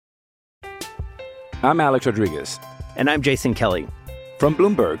I'm Alex Rodriguez. And I'm Jason Kelly. From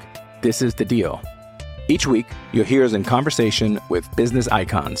Bloomberg, this is The Deal. Each week, you'll hear us in conversation with business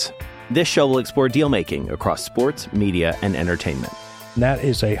icons. This show will explore deal-making across sports, media, and entertainment. That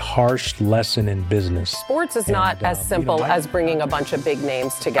is a harsh lesson in business. Sports is not as simple as bringing a bunch of big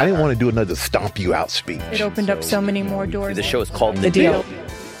names together. I didn't want to do another stomp you out speech. It opened up so many more doors. The show is called The Deal.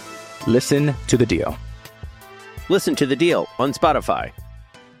 Listen to The Deal. Listen to The Deal on Spotify.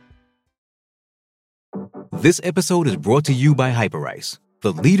 This episode is brought to you by Hyperice,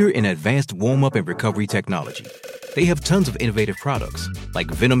 the leader in advanced warm-up and recovery technology. They have tons of innovative products,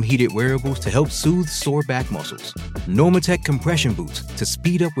 like Venom heated wearables to help soothe sore back muscles, Normatec compression boots to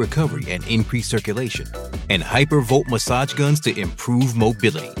speed up recovery and increase circulation, and Hypervolt massage guns to improve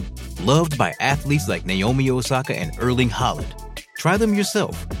mobility. Loved by athletes like Naomi Osaka and Erling Haaland. Try them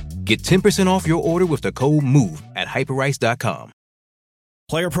yourself. Get 10% off your order with the code MOVE at Hyperice.com.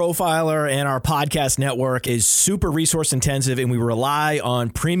 Player Profiler and our podcast network is super resource intensive, and we rely on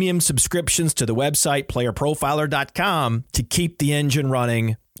premium subscriptions to the website playerprofiler.com to keep the engine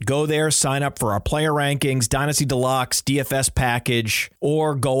running. Go there, sign up for our player rankings, Dynasty Deluxe, DFS package,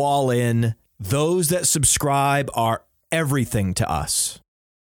 or go all in. Those that subscribe are everything to us.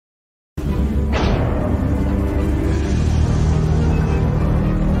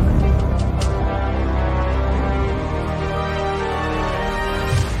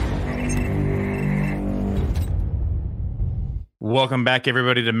 Welcome back,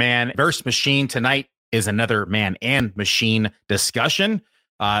 everybody, to Man vs. Machine. Tonight is another man and machine discussion.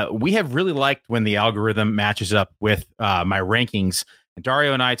 We have really liked when the algorithm matches up with my rankings. And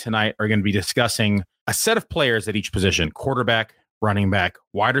Dario and I tonight are going to be discussing a set of players at each position: quarterback, running back,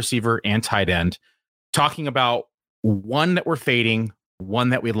 wide receiver, and tight end. Talking about one that we're fading, one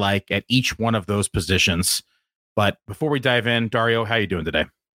that we like at each one of those positions. But before we dive in, Dario, how you doing today?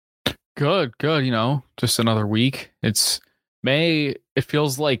 Good. You know, just another week. It's May. It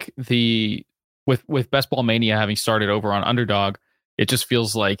feels like with Best Ball Mania having started over on Underdog, it just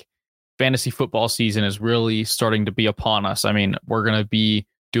feels like fantasy football season is really starting to be upon us. I mean, we're going to be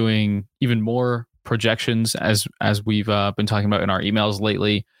doing even more projections as we've been talking about in our emails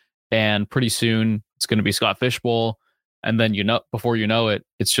lately, and pretty soon it's going to be Scott Fish Bowl, and then before you know it,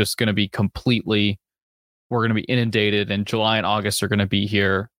 it's just going to be we're going to be inundated, and July and August are going to be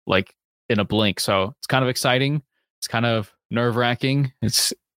here like in a blink. So it's kind of exciting. It's kind of nerve-wracking.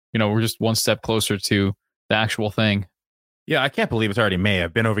 It's, we're just one step closer to the actual thing. Yeah, I can't believe it's already May.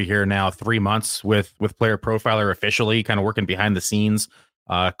 I've been over here now 3 months with Player Profiler officially, kind of working behind the scenes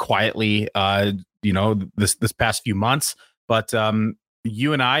quietly, this past few months. But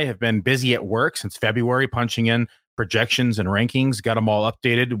you and I have been busy at work since February, punching in projections and rankings, got them all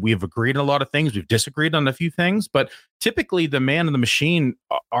updated. We've agreed on a lot of things. We've disagreed on a few things, but typically the man and the machine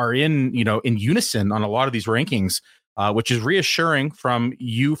are in unison on a lot of these rankings, which is reassuring from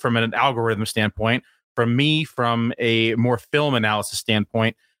you from an algorithm standpoint, from me from a more film analysis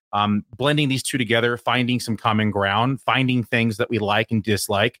standpoint, blending these two together, finding some common ground, finding things that we like and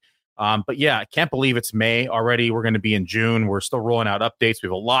dislike. But yeah, I can't believe it's May already. We're going to be in June. We're still rolling out updates. We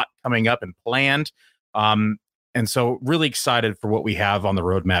have a lot coming up and planned. And so really excited for what we have on the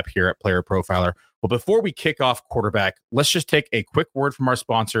roadmap here at Player Profiler. Well, before we kick off quarterback, let's just take a quick word from our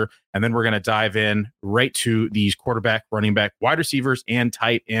sponsor, and then we're going to dive in right to these quarterback, running back, wide receivers, and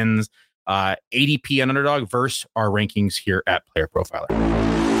tight ends, ADP and Underdog versus our rankings here at Player Profiler.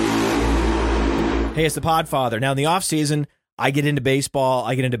 Hey, it's the Podfather. Now, in the offseason, I get into baseball,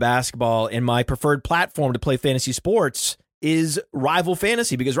 I get into basketball, and my preferred platform to play fantasy sports is Rival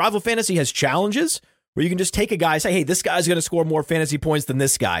Fantasy, because Rival Fantasy has challenges where you can just take a guy and say, hey, this guy's going to score more fantasy points than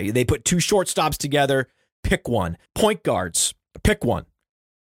this guy. They put two shortstops together, pick one. Point guards, pick one.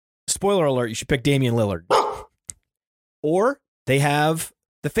 Spoiler alert, you should pick Damian Lillard. Or they have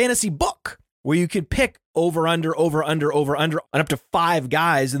the fantasy book where you can pick over, under, and up to 5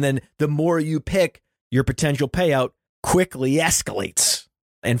 guys. And then the more you pick, your potential payout quickly escalates.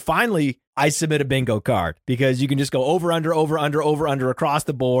 And finally, I submit a bingo card because you can just go over, under across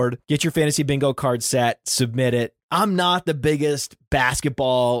the board, get your fantasy bingo card set, submit it. I'm not the biggest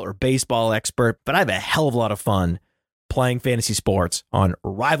basketball or baseball expert, but I have a hell of a lot of fun playing fantasy sports on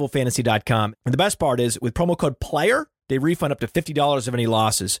rivalfantasy.com. And the best part is with promo code PLAYER, they refund up to $50 of any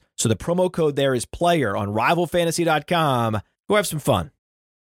losses. So the promo code there is PLAYER on rivalfantasy.com. Go have some fun.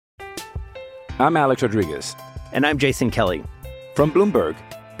 I'm Alex Rodriguez. And I'm Jason Kelly. From Bloomberg,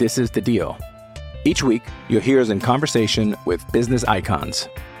 this is The Deal. Each week, you'll hear us in conversation with business icons.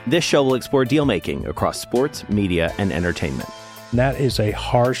 This show will explore deal-making across sports, media, and entertainment. And that is a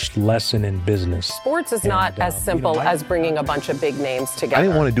harsh lesson in business. Sports is not as simple as bringing a bunch of big names together. I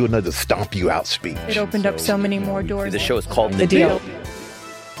didn't want to do another stomp you out speech. It opened up so many more doors. The show is called The Deal.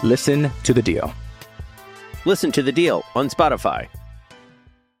 Listen to the deal. Listen to The Deal on Spotify.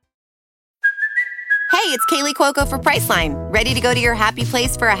 Hey, it's Kaylee Cuoco for Priceline. Ready to go to your happy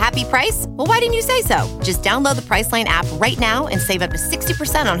place for a happy price? Well, why didn't you say so? Just download the Priceline app right now and save up to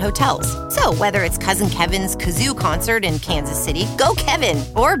 60% on hotels. So whether it's Cousin Kevin's Kazoo Concert in Kansas City, go Kevin,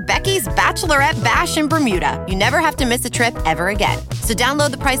 or Becky's Bachelorette Bash in Bermuda, you never have to miss a trip ever again. So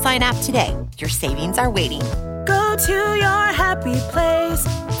download the Priceline app today. Your savings are waiting. Go to your happy place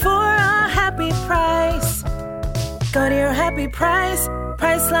for a happy price. Go to your happy price,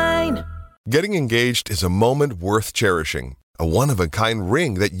 Priceline. Getting engaged is a moment worth cherishing. A one-of-a-kind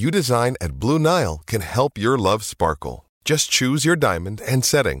ring that you design at Blue Nile can help your love sparkle. Just choose your diamond and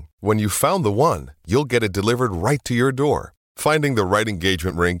setting. When you've found the one, you'll get it delivered right to your door. Finding the right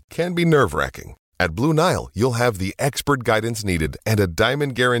engagement ring can be nerve-wracking. At Blue Nile, you'll have the expert guidance needed and a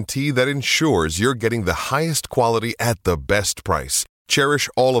diamond guarantee that ensures you're getting the highest quality at the best price. Cherish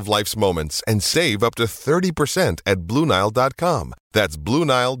all of life's moments and save up to 30% at BlueNile.com. That's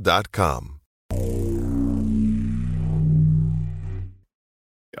BlueNile.com.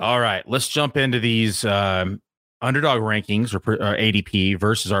 All right, let's jump into these underdog rankings or ADP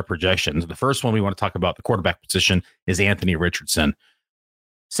versus our projections. The first one we want to talk about, the quarterback position, is Anthony Richardson.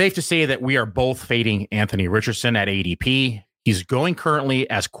 Safe to say that we are both fading Anthony Richardson at ADP. He's going currently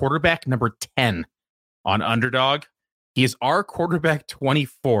as quarterback number 10 on Underdog. He is our quarterback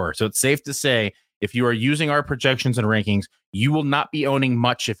 24. So it's safe to say if you are using our projections and rankings, you will not be owning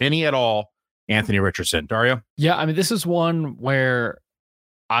much, if any at all, Anthony Richardson. Dario? Yeah, I mean, this is one where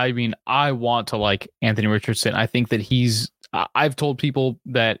I want to like Anthony Richardson. I think that I've told people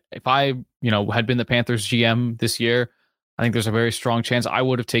that if I, had been the Panthers GM this year, I think there's a very strong chance I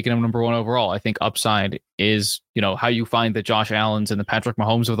would have taken him number one overall. I think upside is, how you find the Josh Allens and the Patrick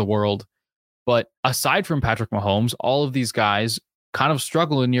Mahomes of the world. But aside from Patrick Mahomes, all of these guys kind of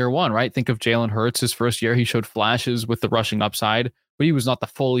struggle in year one, right? Think of Jalen Hurts. His first year, he showed flashes with the rushing upside, but he was not the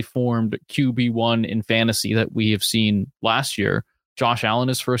fully formed QB1 in fantasy that we have seen last year. Josh Allen,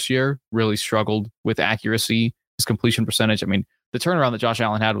 his first year, really struggled with accuracy, his completion percentage. I mean, the turnaround that Josh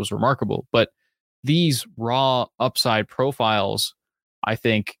Allen had was remarkable, but these raw upside profiles, I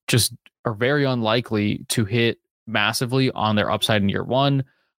think, just are very unlikely to hit massively on their upside in year one.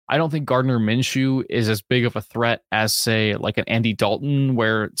 I don't think Gardner Minshew is as big of a threat as, say, like an Andy Dalton,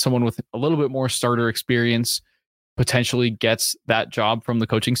 where someone with a little bit more starter experience potentially gets that job from the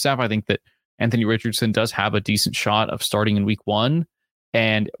coaching staff. I think that Anthony Richardson does have a decent shot of starting in week one.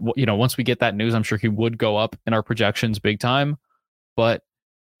 And, once we get that news, I'm sure he would go up in our projections big time. But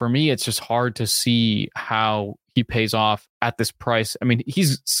for me, it's just hard to see how he pays off at this price. I mean,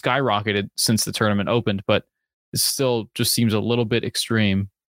 he's skyrocketed since the tournament opened, but it still just seems a little bit extreme.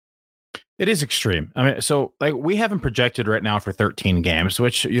 It is extreme. I mean, so like we haven't projected right now for 13 games,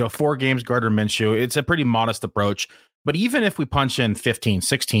 which, 4 games, Gardner Minshew, it's a pretty modest approach. But even if we punch in 15,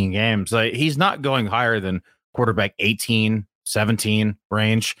 16 games, like he's not going higher than quarterback 18, 17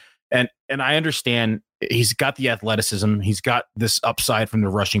 range. And I understand he's got the athleticism. He's got this upside from the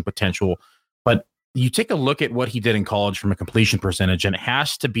rushing potential. But you take a look at what he did in college from a completion percentage, and it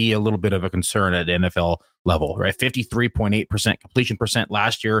has to be a little bit of a concern at NFL level, right? 53.8% completion percent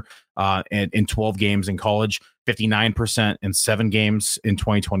last year in 12 games in college, 59% in 7 games in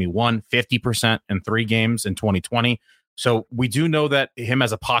 2021, 50% in 3 games in 2020. So we do know that him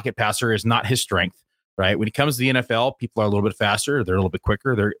as a pocket passer is not his strength, right? When he comes to the NFL, people are a little bit faster. They're a little bit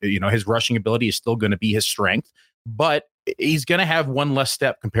quicker. His rushing ability is still going to be his strength, but he's going to have one less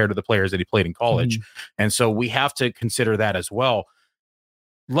step compared to the players that he played in college. And so we have to consider that as well.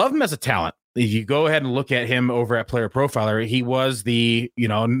 Love him as a talent. If you go ahead and look at him over at Player Profiler, he was the,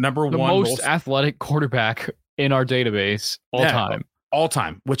 number one most athletic quarterback in our database all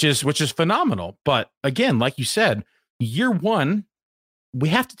time, which is phenomenal. But again, like you said, year one, we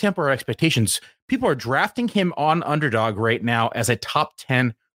have to temper our expectations. People are drafting him on Underdog right now as a top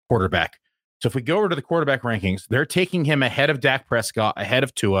 10 quarterback. So if we go over to the quarterback rankings, they're taking him ahead of Dak Prescott, ahead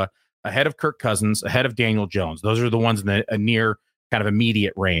of Tua, ahead of Kirk Cousins, ahead of Daniel Jones. Those are the ones in a near kind of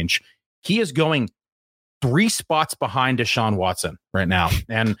immediate range. He is going 3 spots behind Deshaun Watson right now.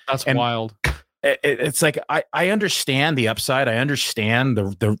 And that's wild. It's like, I understand the upside. I understand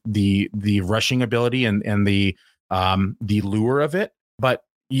the rushing ability and the lure of it, but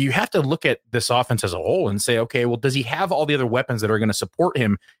you have to look at this offense as a whole and say, okay, well, does he have all the other weapons that are going to support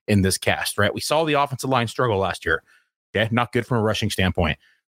him in this cast, right? We saw the offensive line struggle last year. Okay. Not good from a rushing standpoint.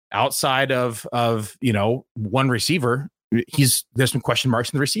 Outside of one receiver, there's some question marks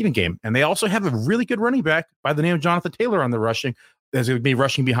in the receiving game. And they also have a really good running back by the name of Jonathan Taylor on the rushing. There's going to be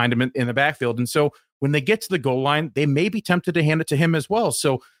rushing behind him in the backfield. And so when they get to the goal line, they may be tempted to hand it to him as well.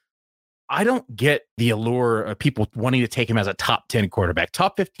 So I don't get the allure of people wanting to take him as a top 10 quarterback.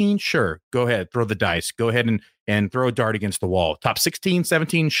 Top 15, sure. Go ahead, throw the dice. Go ahead and throw a dart against the wall. Top 16,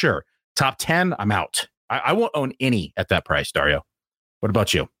 17, sure. Top 10, I'm out. I won't own any at that price, Dario. What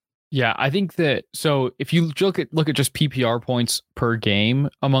about you? Yeah, I think that, so if you look at just PPR points per game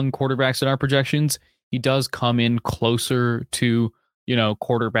among quarterbacks in our projections, he does come in closer to,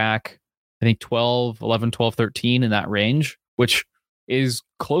 quarterback, I think 11, 12, 13 in that range, which is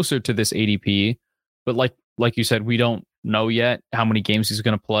closer to this ADP. But like you said, we don't know yet how many games he's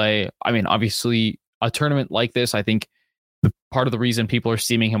going to play. I mean, obviously, a tournament like this, I think part of the reason people are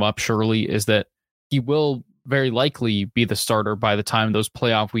steaming him up surely is that he will very likely be the starter by the time those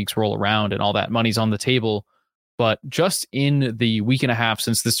playoff weeks roll around and all that money's on the table. But just in the week and a half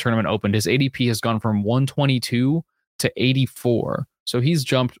since this tournament opened, his ADP has gone from 122 to 84. So he's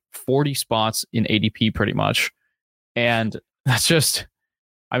jumped 40 spots in ADP pretty much. And that's just,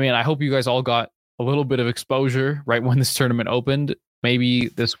 I mean, I hope you guys all got a little bit of exposure right when this tournament opened. Maybe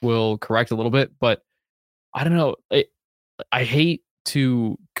this will correct a little bit, but I don't know. I hate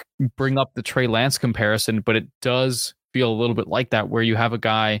to bring up the Trey Lance comparison, but it does feel a little bit like that, where you have a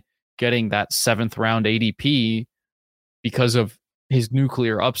guy getting that 7th round ADP because of his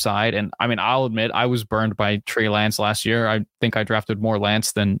nuclear upside. And I mean, I'll admit I was burned by Trey Lance last year. I think I drafted more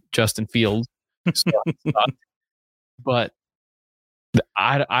Lance than Justin Fields. But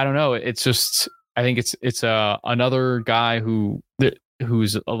I don't know. It's just, I think it's another guy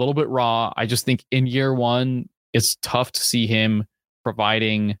who's a little bit raw. I just think in year one, it's tough to see him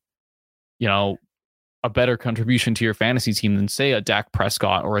providing, a better contribution to your fantasy team than, say, a Dak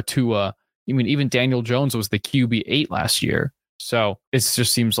Prescott or a Tua. I mean, even Daniel Jones was the QB8 last year. So it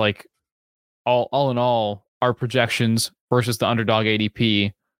just seems like all in all, our projections versus the underdog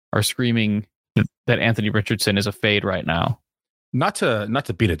ADP are screaming that Anthony Richardson is a fade right now. Not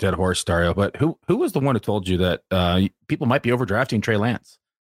to beat a dead horse, Dario, but who was the one who told you that people might be overdrafting Trey Lance?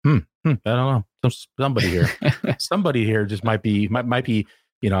 I don't know. Somebody here just might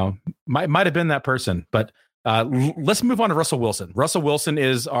have been that person. But let's move on to Russell Wilson. Russell Wilson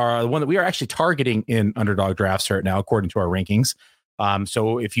is the one that we are actually targeting in underdog drafts right now, according to our rankings.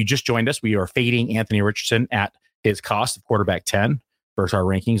 So if you just joined us, we are fading Anthony Richardson at his cost of quarterback 10 versus our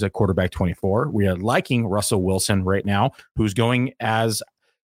rankings at quarterback 24. We are liking Russell Wilson right now, who's going as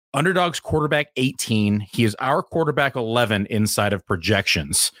underdog's quarterback 18. He is our quarterback 11 inside of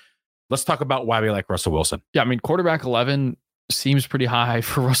projections. Let's talk about why we like Russell Wilson. Yeah, I mean, quarterback 11 seems pretty high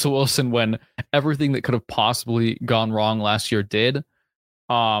for Russell Wilson when everything that could have possibly gone wrong last year did.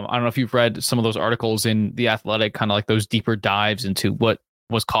 I don't know if you've read some of those articles in The Athletic, kind of like those deeper dives into what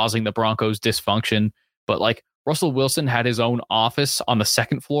was causing the Broncos' dysfunction. But like Russell Wilson had his own office on the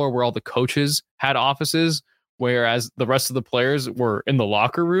second floor where all the coaches had offices, whereas the rest of the players were in the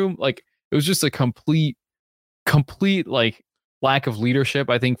locker room. Like it was just a complete like lack of leadership,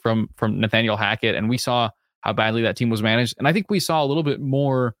 I think, from Nathaniel Hackett. And we saw how badly that team was managed. And I think we saw a little bit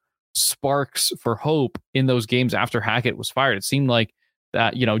more sparks for hope in those games after Hackett was fired. It seemed like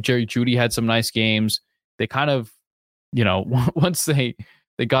that, Jerry Jeudy had some nice games. They kind of, once they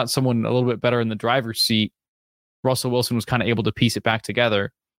got someone a little bit better in the driver's seat, Russell Wilson was kind of able to piece it back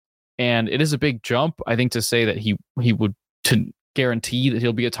together. And it is a big jump, I think, to say that he would to guarantee that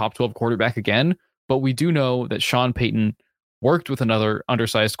he'll be a top 12 quarterback again. But we do know that Sean Payton worked with another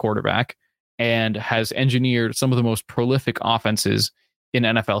undersized quarterback and has engineered some of the most prolific offenses in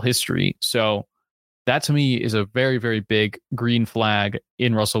NFL history. So that to me is a very, very big green flag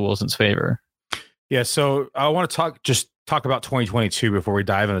in Russell Wilson's favor. Yeah. So I want to talk about 2022 before we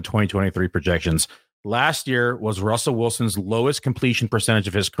dive into 2023 projections. Last year was Russell Wilson's lowest completion percentage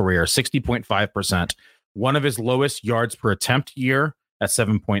of his career, 60.5%. One of his lowest yards per attempt year at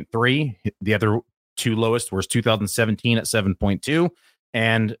 7.3. The other two lowest was 2017 at 7.2.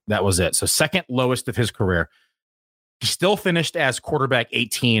 And that was it. So second lowest of his career. He still finished as quarterback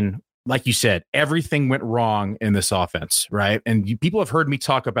 18. Like you said, everything went wrong in this offense, right? And people have heard me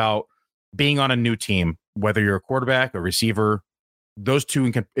talk about being on a new team, whether you're a quarterback, a receiver, those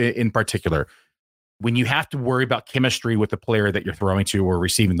two in particular. When you have to worry about chemistry with the player that you're throwing to or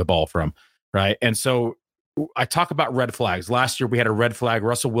receiving the ball from, right? And so I talk about red flags. Last year, we had a red flag,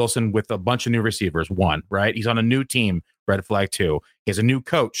 Russell Wilson with a bunch of new receivers, 1, right? He's on a new team, red flag 2. He has a new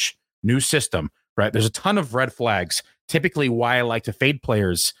coach, new system, right? There's a ton of red flags. Typically why I like to fade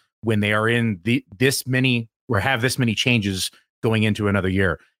players when they are in this many or have this many changes going into another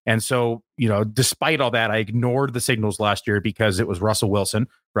year. And so, despite all that, I ignored the signals last year because it was Russell Wilson,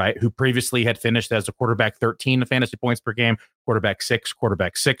 right, who previously had finished as a quarterback 13 in fantasy points per game, quarterback 6,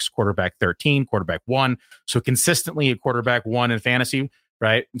 quarterback 6, quarterback 13, quarterback 1. So consistently a quarterback 1 in fantasy,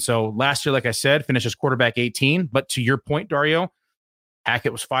 right? And so last year, like I said, finished as quarterback 18. But to your point, Dario,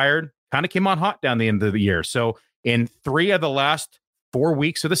 Hackett was fired, kind of came on hot down the end of the year. So in 3 of the last 4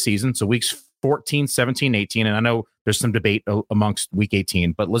 weeks of the season, so weeks 14, 17, 18, and I know there's some debate amongst week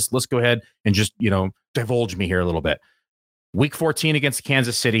 18, but let's go ahead and just, divulge me here a little bit. Week 14 against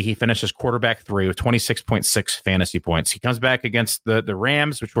Kansas City, he finishes quarterback 3 with 26.6 fantasy points. He comes back against the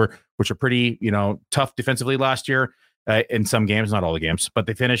Rams, which are pretty, tough defensively last year in some games, not all the games, but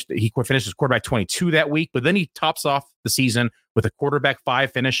he finishes quarterback 22 that week, but then he tops off the season with a quarterback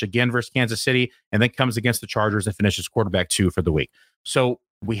 5 finish again versus Kansas City, and then comes against the Chargers and finishes quarterback 2 for the week. So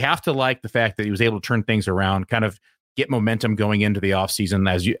we have to like the fact that he was able to turn things around, kind of get momentum going into the offseason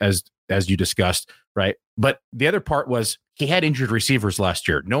as you discussed, right? But the other part was he had injured receivers last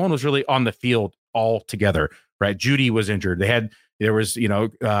year. No one was really on the field all together, right? Judy was injured.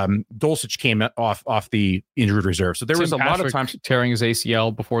 Dulcich came off the injured reserve. So there was a lot of times tearing his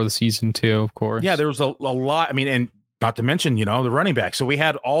ACL before the season too, of course. Yeah, there was a lot. I mean, and not to mention, the running back. So we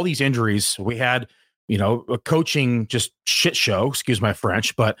had all these injuries. We had, a coaching just shit show, excuse my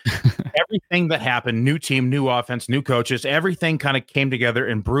French, but everything that happened, new team, new offense, new coaches, everything kind of came together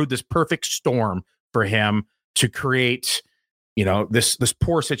and brewed this perfect storm for him to create, this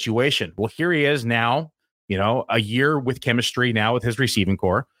poor situation. Well, here he is now, a year with chemistry now with his receiving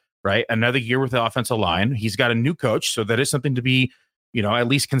core, right? Another year with the offensive line. He's got a new coach, so that is something to be, at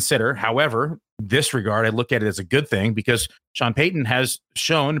least consider. However, this regard, I look at it as a good thing because Sean Payton has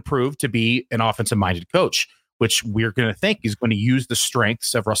proved to be an offensive-minded coach, which we're going to think is going to use the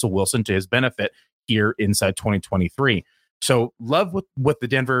strengths of Russell Wilson to his benefit here inside 2023. So love what the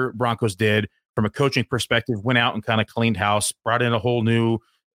Denver Broncos did from a coaching perspective, went out and kind of cleaned house, brought in a whole new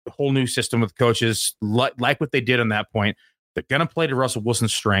system with coaches, like what they did on that point. They're going to play to Russell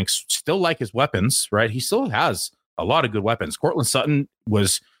Wilson's strengths, still like his weapons, right? He still has a lot of good weapons. Cortland Sutton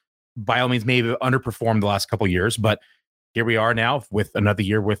was, by all means, maybe underperformed the last couple of years, but here we are now with another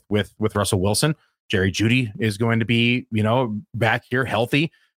year with Russell Wilson. Jerry Jeudy is going to be, back here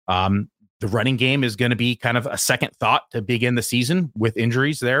healthy. The running game is going to be kind of a second thought to begin the season with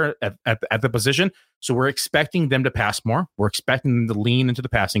injuries there at the position. So we're expecting them to pass more. We're expecting them to lean into the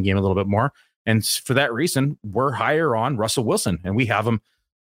passing game a little bit more. And for that reason, we're higher on Russell Wilson, and we have him,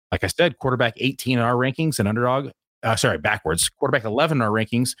 like I said, quarterback 18 in our rankings and underdog. Backwards. Quarterback 11 in our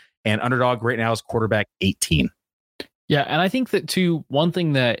rankings, and underdog right now is quarterback 18. Yeah, and I think that too, one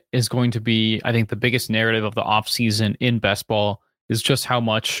thing that is going to be, I think, the biggest narrative of the offseason in best ball is just how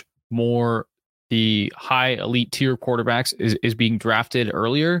much more the high elite tier quarterbacks is being drafted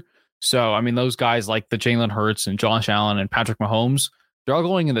earlier. So, I mean, those guys like the Jalen Hurts and Josh Allen and Patrick Mahomes, they're all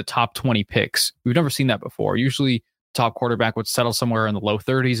going in the top 20 picks. We've never seen that before. Usually, top quarterback would settle somewhere in the low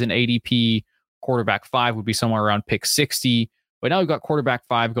 30s in ADP. Quarterback 5 would be somewhere around pick 60. But now we've got quarterback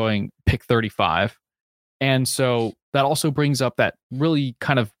 5 going pick 35. And so that also brings up that really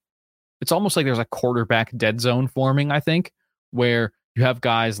kind of, it's almost like there's a quarterback dead zone forming, I think, where you have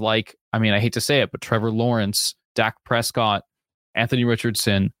guys like, I mean, I hate to say it, but Trevor Lawrence, Dak Prescott, Anthony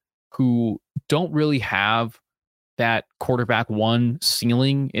Richardson, who don't really have that quarterback 1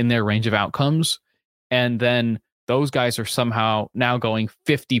 ceiling in their range of outcomes. And then those guys are somehow now going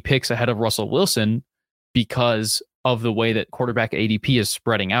 50 picks ahead of Russell Wilson because of the way that quarterback ADP is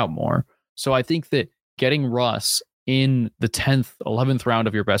spreading out more. So I think that getting Russ in the 10th, 11th round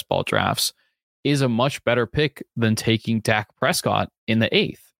of your best ball drafts is a much better pick than taking Dak Prescott in the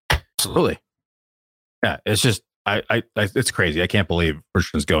 8th. Absolutely. Yeah, it's just, it's crazy. I can't believe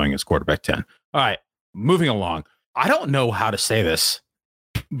Richardson's going as quarterback 10. All right, moving along. I don't know how to say this,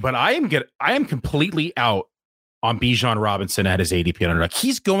 but I am completely out on Bijan Robinson at his ADP underdog.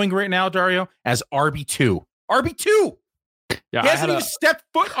 He's going right now, Dario, as RB2. RB2. Yeah, he hasn't even stepped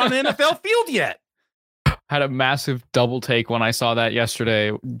foot on the NFL field yet. Had a massive double take when I saw that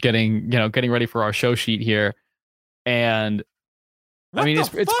yesterday, getting ready for our show sheet here. And I mean, it's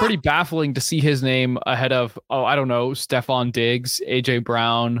pretty baffling to see his name ahead of, Stephon Diggs, AJ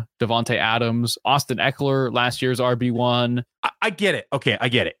Brown, Devontae Adams, Austin Eckler, last year's RB1. I get it. Okay, I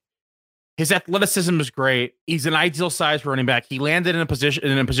get it. His athleticism is great. He's an ideal size running back. He landed in a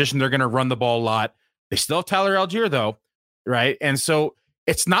position they're going to run the ball a lot. They still have Tyler Algier though, right? And so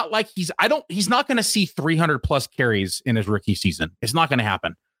it's not like he's not going to see 300 plus carries in his rookie season. It's not going to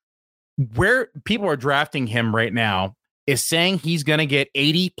happen. Where people are drafting him right now is saying he's going to get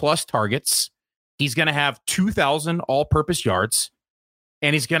 80 plus targets. He's going to have 2,000 all-purpose yards.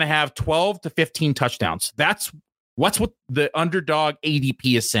 and he's going to have 12 to 15 touchdowns. That's what the underdog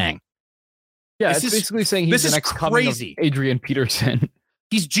ADP is saying. Yeah, it's basically saying he's the next coming of Adrian Peterson.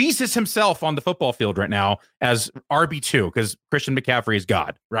 He's Jesus himself on the football field right now as RB2 because Christian McCaffrey is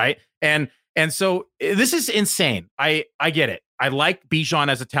God, right? And so this is insane. I get it. I like Bijan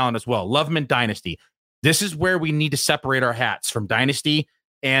as a talent as well. Love him in Dynasty. This is where we need to separate our hats from Dynasty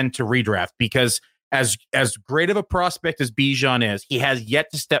and to redraft, because as great of a prospect as Bijan is, he has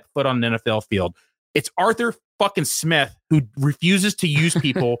yet to step foot on an NFL field. It's Arthur fucking Smith who refuses to use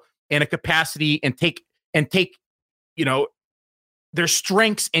people in a capacity and take their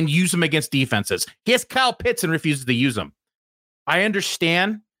strengths and use them against defenses. He has Kyle Pitts and refuses to use them. I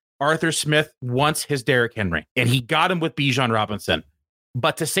understand Arthur Smith wants his Derrick Henry, and he got him with Bijan Robinson.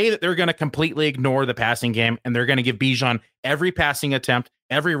 But to say that they're going to completely ignore the passing game and they're going to give Bijan every passing attempt,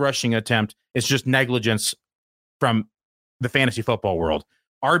 every rushing attempt, is just negligence from the fantasy football world.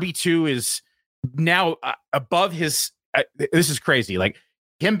 RB2 is now above his. This is crazy. Like,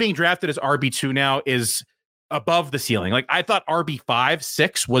 him being drafted as RB2 now is above the ceiling. Like, I thought RB5,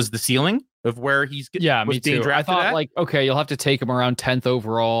 6 was the ceiling of where he's me being too. drafted. I thought okay, you'll have to take him around 10th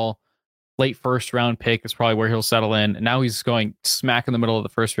overall, late first round pick is probably where he'll settle in. And now he's going smack in the middle of the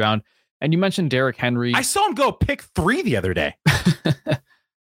first round. And you mentioned Derrick Henry. I saw him go pick 3 the other day.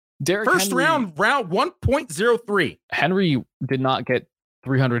 First round 1.03. Henry did not get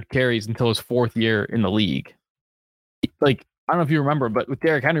 300 carries until his 4th year in the league. Like, I don't know if you remember, but with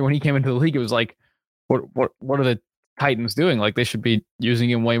Derrick Henry, when he came into the league, it was like, what are the Titans doing? Like, they should be using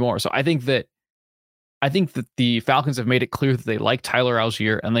him way more. So I think that the Falcons have made it clear that they like Tyler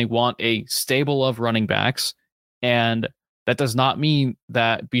Algier and they want a stable of running backs. And that does not mean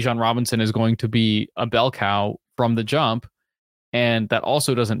that Bijan Robinson is going to be a bell cow from the jump. And that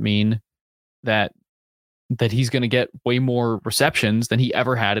also doesn't mean that he's going to get way more receptions than he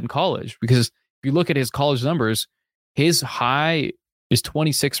ever had in college. Because if you look at his college numbers, his high is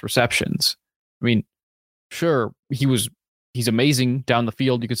 26 receptions. I mean, sure, he's amazing down the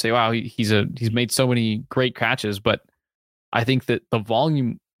field. You could say, wow, he's made so many great catches, but I think that the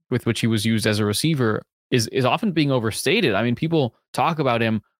volume with which he was used as a receiver is often being overstated. I mean, people talk about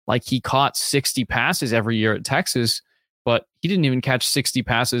him like he caught 60 passes every year at Texas, but he didn't even catch 60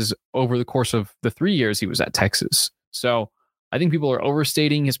 passes over the course of the 3 years he was at Texas. So I think people are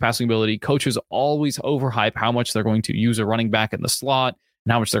overstating his passing ability. Coaches always overhype how much they're going to use a running back in the slot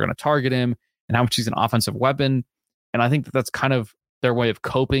and how much they're going to target him and how much he's an offensive weapon. And I think that that's kind of their way of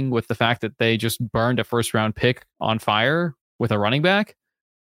coping with the fact that they just burned a first round pick on fire with a running back.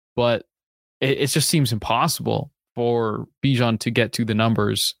 But it just seems impossible for Bijan to get to the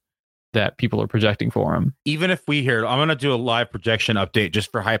numbers that people are projecting for him. Even if I'm going to do a live projection update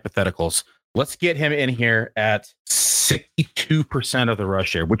just for hypotheticals. Let's get him in here at 62% of the rush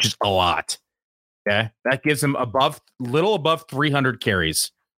share, which is a lot. Okay. That gives him little above 300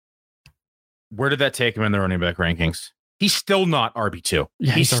 carries. Where did that take him in the running back rankings? He's still not RB2.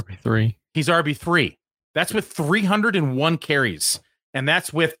 Yeah, he's RB3. He's RB3. That's with 301 carries. And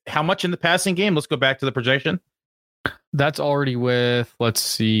that's with how much in the passing game? Let's go back to the projection. That's already with, let's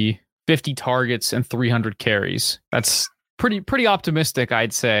see, 50 targets and 300 carries. That's pretty optimistic,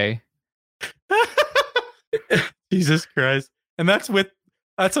 I'd say. Jesus Christ. And that's with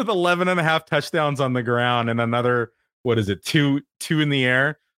 11 and a half touchdowns on the ground and another, what is it? Two in the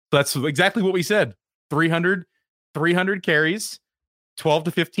air. That's exactly what we said. 300 carries, 12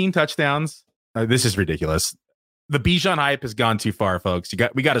 to 15 touchdowns. This is ridiculous. The Bijan hype has gone too far, folks.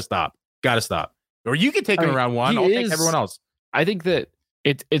 We got to stop. Or you can take him around 1. I'll take everyone else. I think that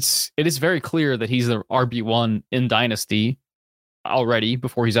it is very clear that he's the RB1 in Dynasty already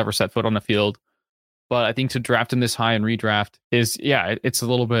before he's ever set foot on the field. But I think to draft him this high in redraft it's a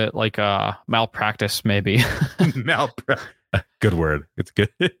little bit like a malpractice, maybe. Good word. It's good.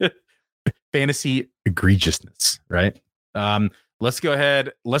 Fantasy egregiousness, right? Let's go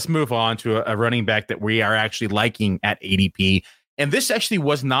ahead. Let's move on to a running back that we are actually liking at ADP. And this actually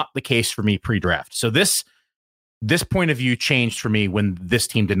was not the case for me pre-draft. So this point of view changed for me when this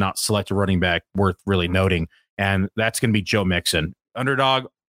team did not select a running back worth really noting. And that's going to be Joe Mixon. Underdog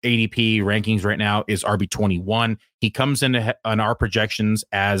ADP rankings right now is RB21. He comes in on our projections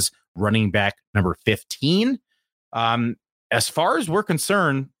as running back number 15. As far as we're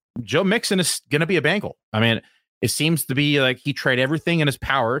concerned, Joe Mixon is going to be a Bengal. I mean, it seems to be like he tried everything in his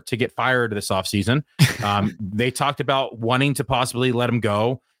power to get fired this offseason. They talked about wanting to possibly let him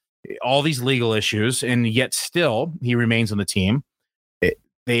go, all these legal issues, and yet still he remains on the team.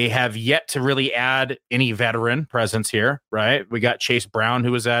 They have yet to really add any veteran presence here, right? We got Chase Brown,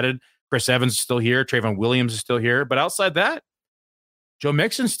 who was added. Chris Evans is still here. Trayvon Williams is still here. But outside that, Joe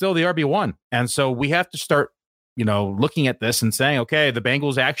Mixon's still the RB1. And so we have to start, looking at this and saying, okay, the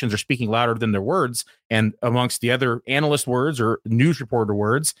Bengals' actions are speaking louder than their words and amongst the other analyst words or news reporter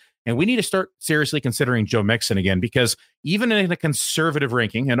words. And we need to start seriously considering Joe Mixon again, because even in a conservative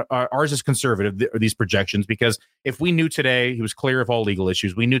ranking, and ours is conservative, these projections, because if we knew today he was clear of all legal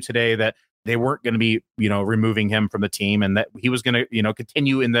issues, we knew today that they weren't going to be, removing him from the team and that he was going to,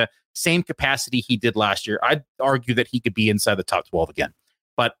 continue in the same capacity he did last year, I'd argue that he could be inside the top 12 again.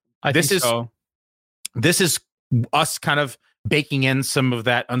 But this is us kind of baking in some of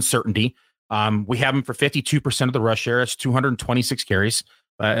that uncertainty. We have him for 52% of the rush share. It's 226 carries.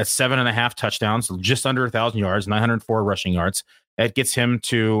 At 7.5 touchdowns, just under 1,000 yards, 904 rushing yards. That gets him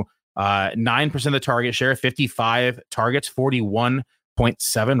to 9% of the target share, 55 targets,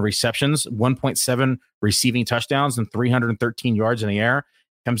 41.7 receptions, 1.7 receiving touchdowns, and 313 yards in the air.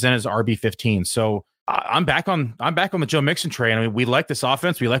 Comes in as RB15. So I'm back on the Joe Mixon train. I mean, we like this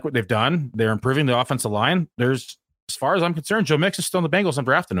offense. We like what they've done. They're improving the offensive line. As far as I'm concerned, Joe Mixon's still in the Bengals. I'm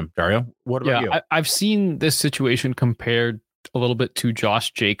drafting him. Dario, what about you? I've seen this situation compared a little bit to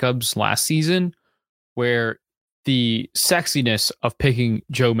Josh Jacobs last season, where the sexiness of picking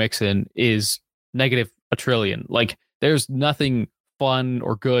Joe Mixon is negative a trillion. Like, there's nothing fun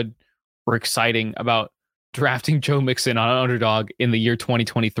or good or exciting about drafting Joe Mixon on an underdog in the year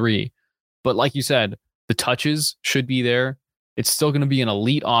 2023. But like you said, the touches should be there. It's still going to be an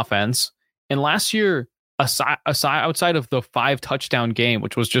elite offense. And last year, outside of the 5 touchdown game,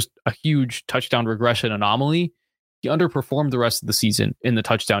 which was just a huge touchdown regression anomaly, he underperformed the rest of the season in the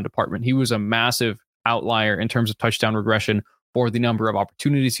touchdown department. He was a massive outlier in terms of touchdown regression for the number of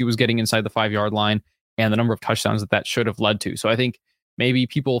opportunities he was getting inside the 5-yard line and the number of touchdowns that should have led to. So I think maybe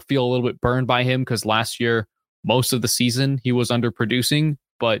people feel a little bit burned by him because last year, most of the season, he was underproducing,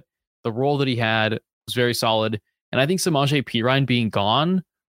 but the role that he had was very solid. And I think Samaje Perine being gone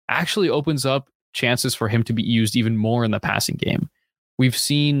actually opens up chances for him to be used even more in the passing game. We've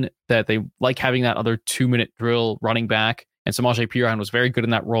seen that they like having that other 2-minute drill running back, and Samaje Perine was very good in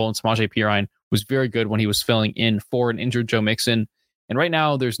that role, and Samaje Perine was very good when he was filling in for an injured Joe Mixon. And right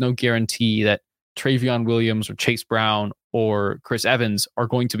now, there's no guarantee that Travion Williams or Chase Brown or Chris Evans are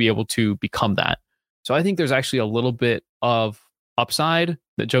going to be able to become that. So I think there's actually a little bit of upside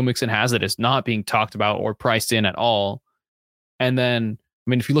that Joe Mixon has that is not being talked about or priced in at all. And then, I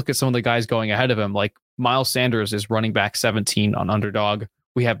mean, if you look at some of the guys going ahead of him, like Miles Sanders is running back 17 on Underdog.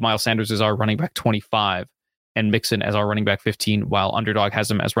 We have Miles Sanders as our running back 25 and Mixon as our running back 15, while Underdog has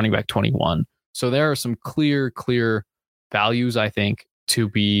him as running back 21. So there are some clear values, I think, to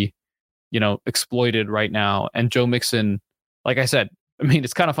be, exploited right now. And Joe Mixon, like I said, I mean,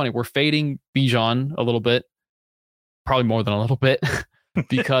 it's kind of funny. We're fading Bijan a little bit, probably more than a little bit,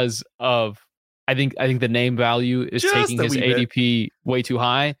 because of I think the name value is just taking his ADP way too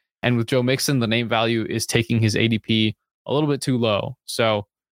high. And with Joe Mixon, the name value is taking his ADP a little bit too low. So,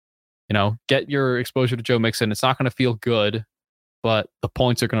 get your exposure to Joe Mixon. It's not going to feel good, but the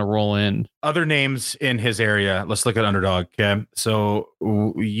points are going to roll in. Other names in his area. Let's look at Underdog. Okay. So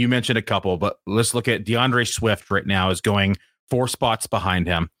you mentioned a couple, but let's look at DeAndre Swift right now is going 4 spots behind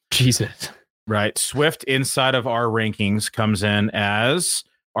him. Jesus. Right. Swift inside of our rankings comes in as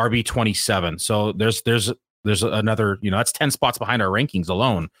RB27. So there's another, that's 10 spots behind our rankings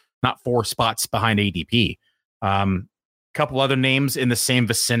alone, not 4 spots behind ADP. Couple other names in the same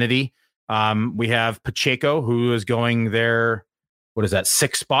vicinity. We have Pacheco, who is going there. What is that?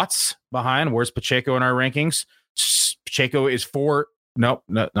 6 spots behind. Where's Pacheco in our rankings? Pacheco is 4. Nope.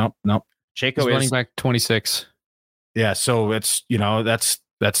 Pacheco is running back 26. Yeah. So it's,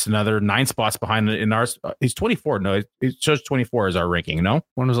 that's another 9 spots behind in ours. He's 24. No, it shows 24 as our ranking. No.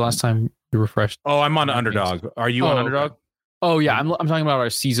 When was the last time you refreshed? Oh, I'm on Underdog. Are you on Underdog? Okay. Oh yeah, I'm talking about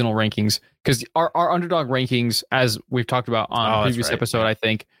our seasonal rankings, because our Underdog rankings, as we've talked about on a previous episode, I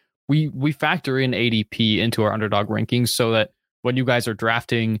think we factor in ADP into our Underdog rankings so that when you guys are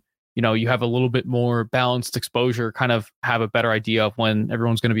drafting, you have a little bit more balanced exposure, kind of have a better idea of when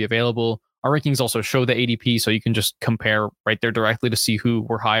everyone's going to be available. Our rankings also show the ADP, so you can just compare right there directly to see who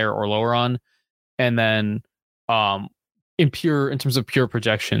we're higher or lower on. And then in terms of pure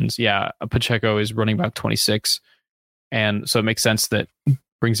projections, yeah, Pacheco is running back 26. And so it makes sense that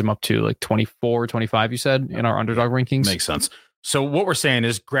brings him up to like 24, 25, you said, in our Underdog rankings. Makes sense. So what we're saying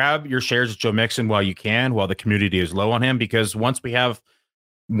is grab your shares of Joe Mixon while you can, while the community is low on him, because once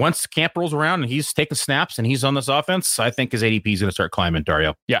camp rolls around and he's taking snaps and he's on this offense, I think his ADP is going to start climbing,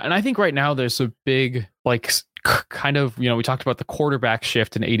 Dario. Yeah, and I think right now there's a big, kind of, we talked about the quarterback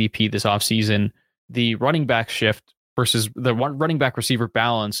shift in ADP this offseason. The running back shift versus the running back receiver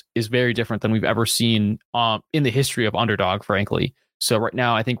balance is very different than we've ever seen in the history of Underdog, frankly. So right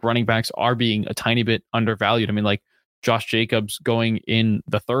now, I think running backs are being a tiny bit undervalued. I mean, like Josh Jacobs going in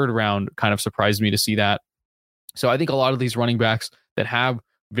the 3rd round kind of surprised me to see that. So I think a lot of these running backs that have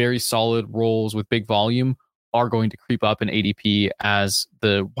very solid roles with big volume are going to creep up in ADP as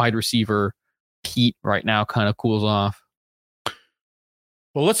the wide receiver heat right now kind of cools off.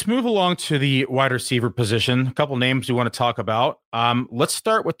 Well, let's move along to the wide receiver position. A couple names we want to talk about. Let's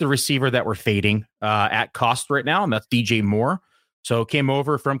start with the receiver that we're fading at cost right now, and that's DJ Moore. So came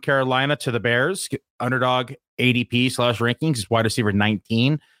over from Carolina to the Bears, underdog ADP/rankings, is wide receiver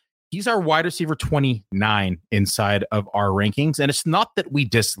 19. He's our wide receiver 29 inside of our rankings. And it's not that we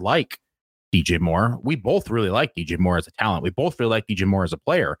dislike DJ Moore. We both really like DJ Moore as a talent. We both really like DJ Moore as a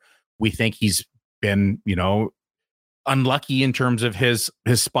player. We think he's been, unlucky in terms of his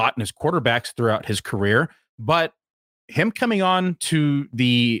spot and his quarterbacks throughout his career. But him coming on to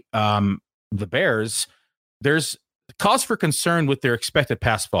the Bears, there's cause for concern with their expected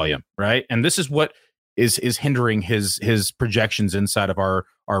pass volume, right? And this is what is hindering his projections inside of our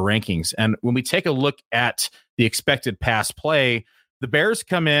rankings. And when we take a look at the expected pass play, the Bears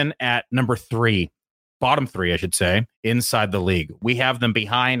come in at number 3, bottom 3, I should say, inside the league. We have them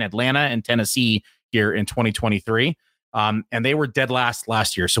behind Atlanta and Tennessee here in 2023. And they were dead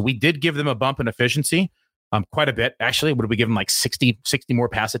last year. So we did give them a bump in efficiency, quite a bit. Actually, would we give them like 60 more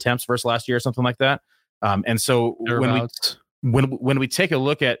pass attempts versus last year or something like that? And so when we take a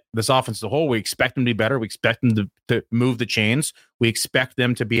look at this offense as a whole, we expect them to be better. We expect them to move the chains. We expect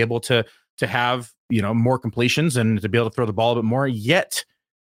them to be able to have, more completions and to be able to throw the ball a bit more. Yet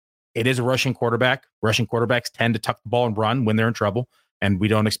it is a rushing quarterback. Rushing quarterbacks tend to tuck the ball and run when they're in trouble. And we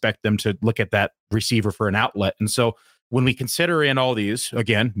don't expect them to look at that receiver for an outlet. And so when we consider in all these,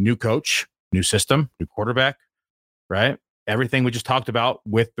 again, new coach, new system, new quarterback, right? Everything we just talked about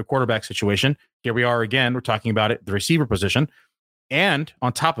with the quarterback situation. Here we are again. We're talking about it, the receiver position. And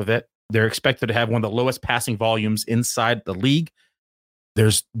on top of it, they're expected to have one of the lowest passing volumes inside the league.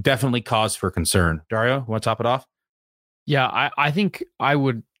 There's definitely cause for concern. Dario, want to top it off? Yeah, I think I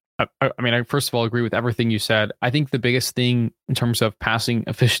would. I first of all agree with everything you said. I think the biggest thing in terms of passing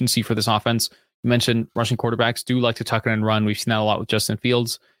efficiency for this offense, you mentioned rushing quarterbacks do like to tuck it and run. We've seen that a lot with Justin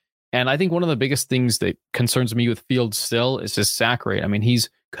Fields. And I think one of the biggest things that concerns me with Fields still is his sack rate. I mean, he's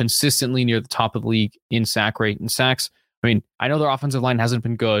consistently near the top of the league in sack rate. And sacks, I know their offensive line hasn't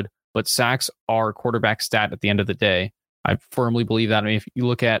been good, but sacks are quarterback stat at the end of the day. I firmly believe that. If you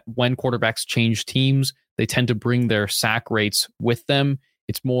look at when quarterbacks change teams, they tend to bring their sack rates with them.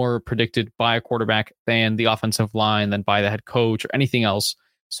 It's more predicted by a quarterback than the offensive line, than by the head coach or anything else.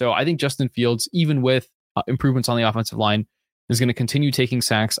 So I think Justin Fields, even with improvements on the offensive line, is going to continue taking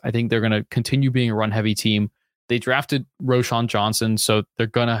sacks. I think they're going to continue being a run-heavy team. They drafted Roschon Johnson, so they're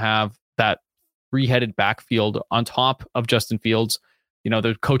going to have that three-headed backfield on top of Justin Fields.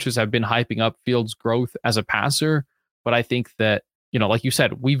 The coaches have been hyping up Fields' growth as a passer, but I think that, like you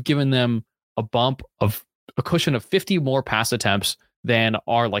said, we've given them a bump of a cushion of 50 more pass attempts than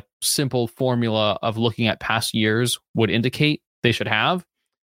our simple formula of looking at past years would indicate they should have.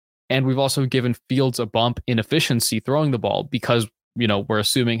 And we've also given Fields a bump in efficiency throwing the ball because, we're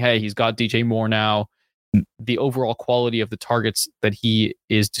assuming, hey, he's got DJ Moore now. The overall quality of the targets that he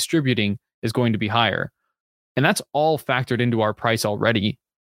is distributing is going to be higher. And that's all factored into our price already.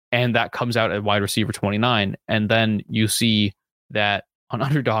 And that comes out at wide receiver 29. And then you see that on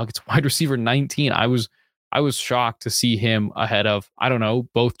Underdog, it's wide receiver 19. I was shocked to see him ahead of,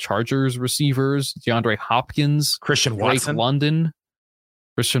 both Chargers receivers, DeAndre Hopkins, Christian Watson, Drake London,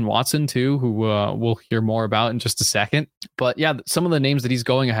 Christian Watson too, who we'll hear more about in just a second. But yeah, some of the names that he's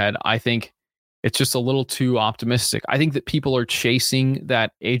going ahead, I think it's just a little too optimistic. I think that people are chasing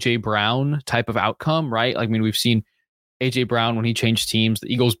that AJ Brown type of outcome, right? We've seen AJ Brown when he changed teams.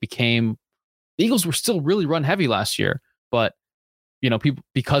 The Eagles were still really run heavy last year, but people,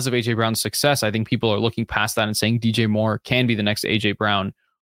 because of AJ Brown's success, I think people are looking past that and saying DJ Moore can be the next AJ Brown.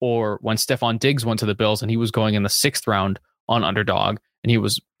 Or when Stephon Diggs went to the Bills and he was going in the 6th round on Underdog, and he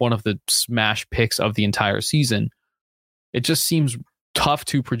was one of the smash picks of the entire season. It just seems tough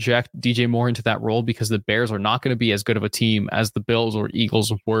to project DJ Moore into that role because the Bears are not going to be as good of a team as the Bills or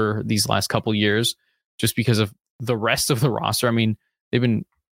Eagles were these last couple years, just because of the rest of the roster.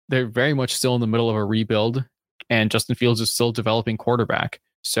 They're very much still in the middle of a rebuild, and Justin Fields is still developing quarterback.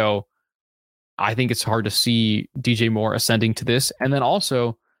 So I think it's hard to see DJ Moore ascending to this. And then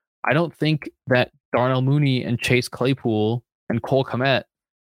also, I don't think that Darnell Mooney and Chase Claypool and Cole Kmet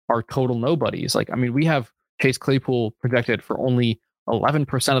are total nobodies. We have Chase Claypool projected for only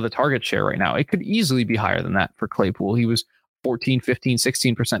 11% of the target share right now. It could easily be higher than that for Claypool. He was 14, 15,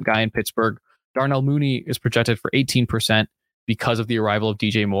 16% guy in Pittsburgh. Darnell Mooney is projected for 18%. because of the arrival of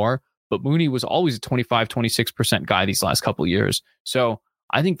DJ Moore. But Mooney was always a 25, 26% guy these last couple of years. So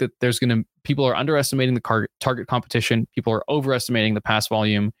I think that people are underestimating the target competition. People are overestimating the pass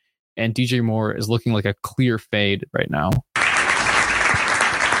volume. And DJ Moore is looking like a clear fade right now.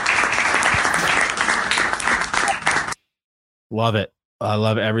 Love it. I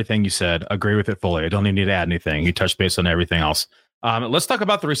love everything you said. Agree with it fully. I don't even need to add anything. You touched base on everything else. Let's talk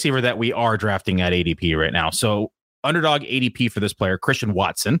about the receiver that we are drafting at ADP right now. So underdog ADP for this player, Christian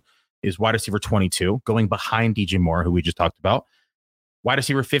Watson, is wide receiver 22, going behind DJ Moore, who we just talked about. Wide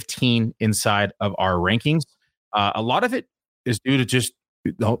receiver 15 inside of our rankings. A lot of it is due to just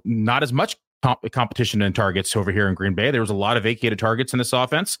not as much competition and targets over here in Green Bay. There was a lot of vacated targets in this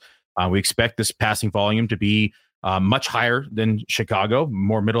offense. We expect this passing volume to be much higher than Chicago,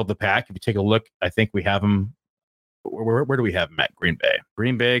 more middle of the pack. If you take a look, I think we have them. Where do we have them at? Green Bay.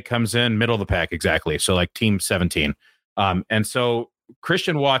 Green Bay comes in middle of the pack, exactly. So like team 17. And so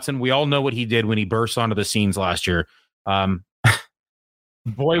Christian Watson, we all know what he did when he burst onto the scenes last year.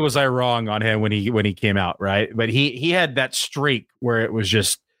 Boy, was I wrong on him when he came out, right? But he had that streak where it was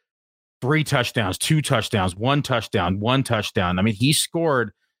just 3 touchdowns, 2 touchdowns, 1 touchdown, 1 touchdown. I mean, he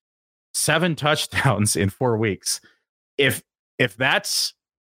scored 7 touchdowns in 4 weeks. If that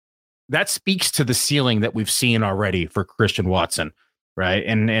speaks to the ceiling that we've seen already for Christian Watson, right?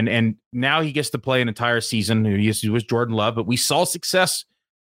 And now he gets to play an entire season. He was Jordan Love, but we saw success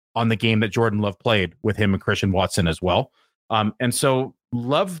on the game that Jordan Love played with him and Christian Watson as well. And so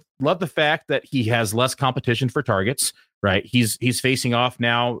love the fact that he has less competition for targets, right? He's facing off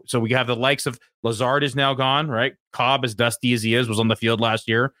now. So we have the likes of Lazard is now gone, right? Cobb, as dusty as he is, was on the field last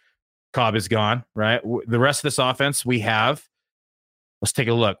year. Cobb is gone, right? The rest of this offense we have, let's take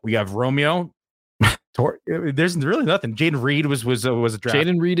a look. We have Romeo. There's really nothing. Jaden Reed was a draft.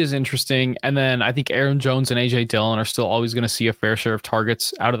 Jaden Reed is interesting. And then I think Aaron Jones and AJ Dillon are still always going to see a fair share of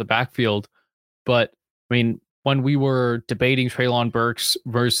targets out of the backfield. But I mean, when we were debating Treylon Burks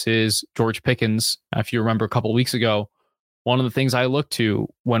versus George Pickens, if you remember a couple of weeks ago, one of the things I look to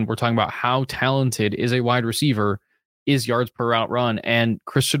when we're talking about how talented is a wide receiver is yards per route run. And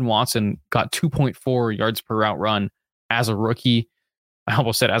Christian Watson got 2.4 yards per route run as a rookie. I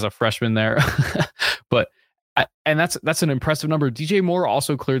almost said as a freshman there, but that's an impressive number. DJ Moore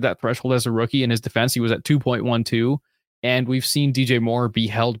also cleared that threshold as a rookie. In his defense, he was at 2.12. And we've seen DJ Moore be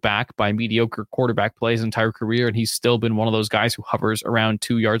held back by mediocre quarterback play his entire career, and he's still been one of those guys who hovers around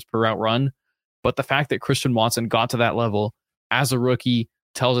 2 yards per route run. But the fact that Christian Watson got to that level as a rookie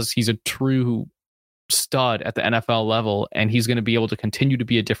tells us he's a true stud at the NFL level, and he's going to be able to continue to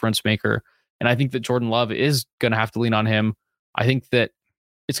be a difference maker. And I think that Jordan Love is going to have to lean on him. I think that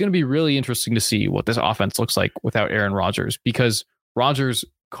it's going to be really interesting to see what this offense looks like without Aaron Rodgers, because Rodgers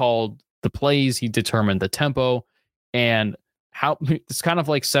called the plays, he determined the tempo. And how it's kind of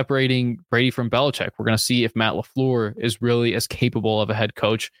like separating Brady from Belichick. We're going to see if Matt LaFleur is really as capable of a head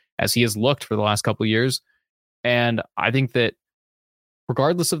coach as he has looked for the last couple of years. And I think that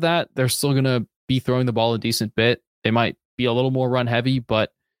regardless of that, they're still going to be throwing the ball a decent bit. They might be a little more run heavy,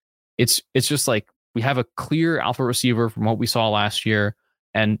 but it's just like we have a clear alpha receiver from what we saw last year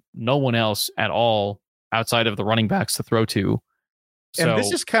and no one else at all outside of the running backs to throw to. And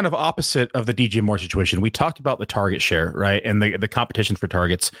this is kind of opposite of the DJ Moore situation. We talked about the target share, right? And the competition for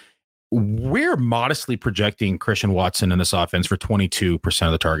targets. We're modestly projecting Christian Watson in this offense for 22%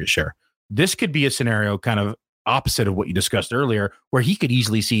 of the target share. This could be a scenario kind of opposite of what you discussed earlier, where he could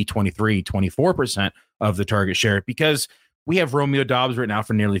easily see 23, 24% of the target share, because we have Romeo Doubs right now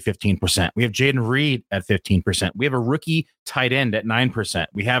for nearly 15%. We have Jaden Reed at 15%. We have a rookie tight end at 9%.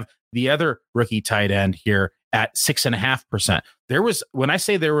 We have the other rookie tight end here at 6.5%. When I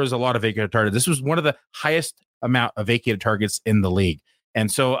say there was a lot of vacated targets, this was one of the highest amount of vacated targets in the league. And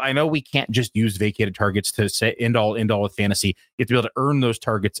so I know we can't just use vacated targets to say end all with fantasy. You have to be able to earn those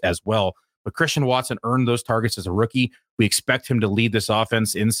targets as well. But Christian Watson earned those targets as a rookie. We expect him to lead this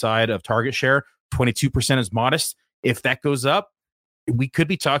offense inside of target share. 22% is modest. If that goes up, we could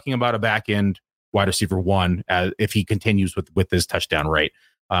be talking about a back end wide receiver 1 if he continues with his touchdown rate.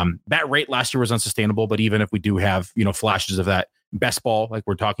 That rate last year was unsustainable, but even if we do have, flashes of that best ball, like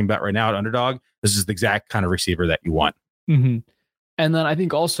we're talking about right now at Underdog, this is the exact kind of receiver that you want. Mm-hmm. And then I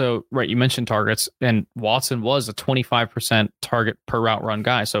think also, right, you mentioned targets, and Watson was a 25% target per route run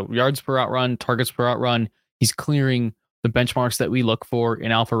guy. So yards per route run, targets per route run, he's clearing the benchmarks that we look for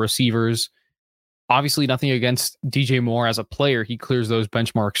in alpha receivers. Obviously, nothing against DJ Moore as a player. He clears those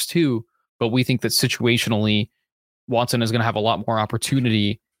benchmarks too, but we think that situationally, Watson is going to have a lot more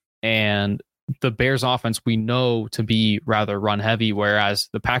opportunity, and the Bears offense we know to be rather run heavy, whereas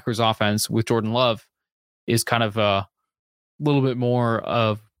the Packers offense with Jordan Love is kind of little bit more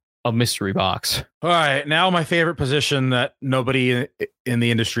of a mystery box. All right, now my favorite position that nobody in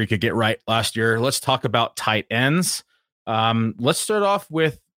the industry could get right last year. Let's talk about tight ends. Let's start off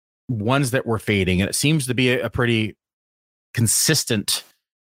with ones that were fading, and it seems to be a pretty consistent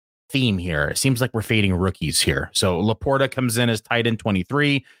theme here. It seems like we're fading rookies here. So Laporta comes in as tight end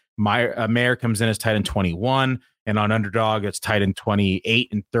 23, Mayer comes in as tight end 21, and on Underdog it's tight end 28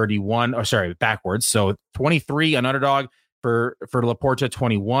 and 31. Oh, sorry, backwards. So 23 on Underdog for Laporta,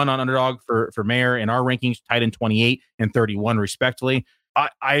 21 on Underdog for Mayer. In our rankings, tight end 28 and 31 respectively.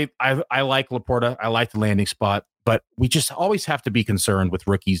 I like Laporta. I like the landing spot, but we just always have to be concerned with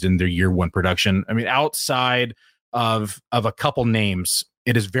rookies in their year one production. I mean, outside of a couple names,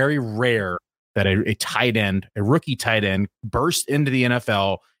 it is very rare that a tight end, a rookie tight end, bursts into the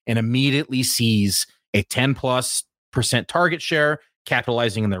NFL and immediately sees a 10+% target share,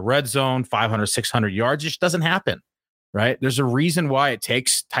 capitalizing in the red zone, 500, 600 yards. It just doesn't happen, right? There's a reason why it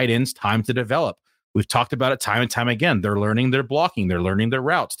takes tight ends time to develop. We've talked about it time and time again. They're learning their blocking. They're learning their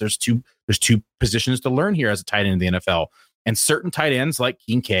routes. There's two positions to learn here as a tight end in the NFL. And certain tight ends like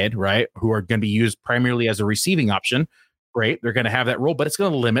Kincaid, right, who are going to be used primarily as a receiving option, great. They're going to have that role, but it's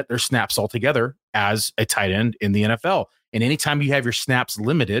going to limit their snaps altogether as a tight end in the NFL. And anytime you have your snaps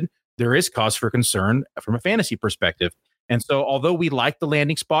limited, there is cause for concern from a fantasy perspective. And so although we like the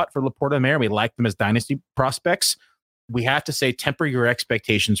landing spot for Laporta and Mayer, we like them as dynasty prospects, we have to say temper your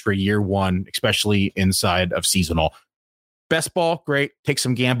expectations for year one, especially inside of seasonal. Best ball, great. Take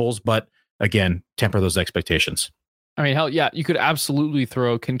some gambles, but again, temper those expectations. I mean, hell yeah, you could absolutely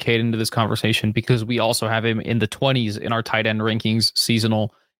throw Kincaid into this conversation because we also have him in the 20s in our tight end rankings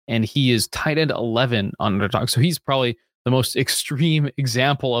seasonal, and he is tight end 11 on Underdog. So he's probably the most extreme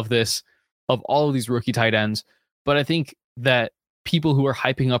example of this, of all of these rookie tight ends. But I think that people who are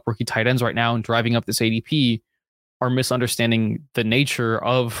hyping up rookie tight ends right now and driving up this ADP are misunderstanding the nature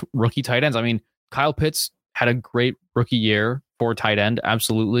of rookie tight ends. I mean, Kyle Pitts had a great rookie year for tight end,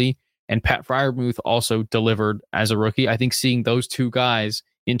 absolutely. And Pat Freiermuth also delivered as a rookie. I think seeing those two guys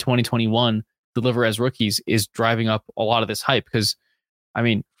in 2021 deliver as rookies is driving up a lot of this hype because, I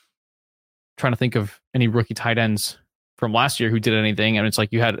mean, trying to think of any rookie tight ends from last year who did anything. And it's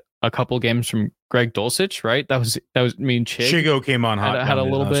like you had a couple games from Greg Dulcich, right? That was I mean, Chigo came on hot. Had a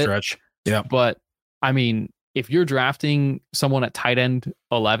little bit. Stretch. Yeah. But I mean, if you're drafting someone at tight end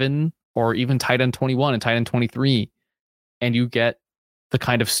 11 or even tight end 21 and tight end 23, and you get the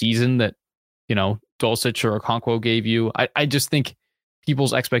kind of season that, you know, Dulcich or Okonkwo gave you, I just think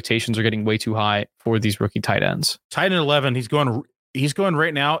people's expectations are getting way too high for these rookie tight ends. Tight end 11, he's going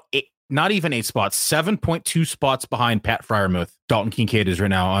right now, not even 8 spots, 7.2 spots behind Pat Freiermuth. Dalton Kincaid is right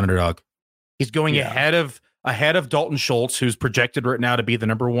now on Underdog. He's going ahead of Dalton Schultz, who's projected right now to be the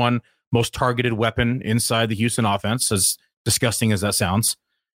number one most targeted weapon inside the Houston offense, as disgusting as that sounds.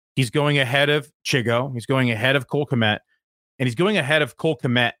 He's going ahead of Chigo. He's going ahead of Cole Kmet. And he's going ahead of Cole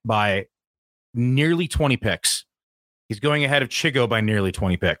Kmet by nearly 20 picks. He's going ahead of Chigo by nearly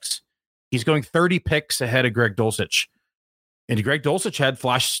 20 picks. He's going 30 picks ahead of Greg Dulcich. And Greg Dulcich had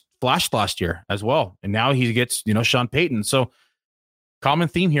flashed last year as well. And now he gets, Sean Payton. So common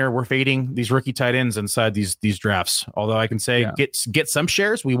theme here, we're fading these rookie tight ends inside these drafts. Although I can say get some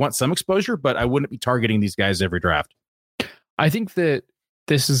shares. We want some exposure, but I wouldn't be targeting these guys every draft. I think that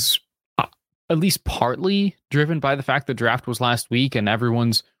this is at least partly driven by the fact the draft was last week and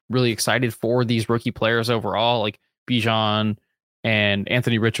everyone's really excited for these rookie players overall, like Bijan and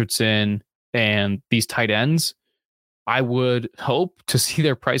Anthony Richardson and these tight ends. I would hope to see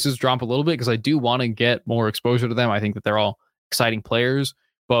their prices drop a little bit because I do want to get more exposure to them. I think that they're all exciting players.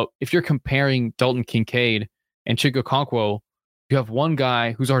 But if you're comparing Dalton Kincaid and Chigo Okonkwo, you have one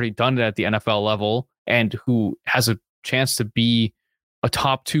guy who's already done it at the NFL level and who has a chance to be a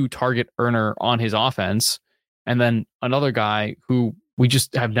top 2 target earner on his offense. And then another guy who we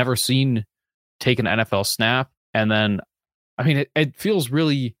just have never seen take an NFL snap. And then, I mean, it feels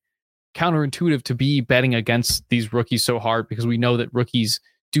really counterintuitive to be betting against these rookies so hard because we know that rookies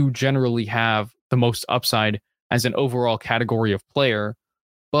do generally have the most upside as an overall category of player,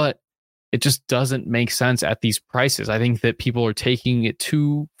 but it just doesn't make sense at these prices. I think that people are taking it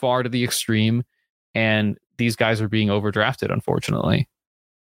too far to the extreme and these guys are being overdrafted, unfortunately.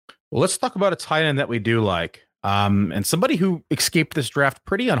 Well, let's talk about a tight end that we do like, and somebody who escaped this draft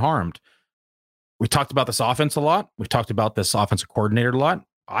pretty unharmed. We talked about this offense a lot. We've talked about this offensive coordinator a lot.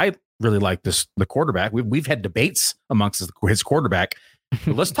 I really like the quarterback. We've had debates amongst his quarterback.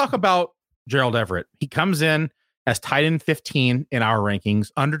 But let's talk about Gerald Everett. He comes in as tight end 15 in our rankings.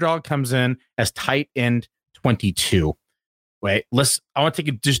 Underdog comes in as tight end 22. Wait, I want to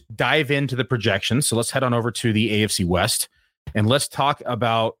just dive into the projections. So let's head on over to the AFC West. And let's talk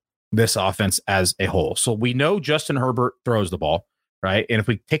about this offense as a whole. So we know Justin Herbert throws the ball, right? And if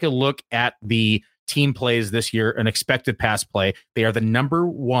we take a look at the team plays this year, an expected pass play, they are the number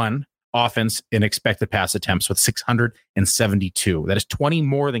one offense in expected pass attempts with 672. That is 20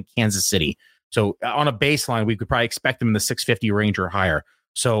 more than Kansas City. So on a baseline, we could probably expect them in the 650 range or higher.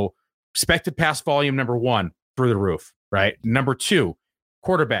 So expected pass volume, number one, through the roof, right? Number two,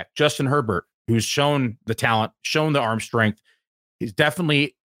 quarterback, Justin Herbert, who's shown the talent, shown the arm strength. He's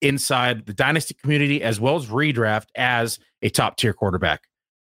definitely inside the dynasty community as well as redraft as a top tier quarterback.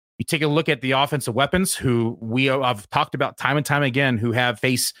 You take a look at the offensive weapons who we have talked about time and time again, who have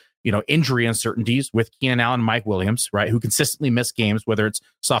faced, injury uncertainties with Keenan Allen, Mike Williams, right? Who consistently miss games, whether it's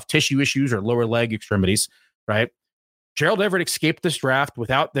soft tissue issues or lower leg extremities, right? Gerald Everett escaped this draft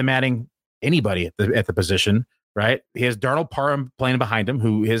without them adding anybody at the position, right? He has Darnell Parham playing behind him,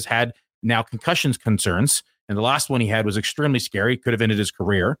 who has had now concussions concerns. And the last one he had was extremely scary. Could have ended his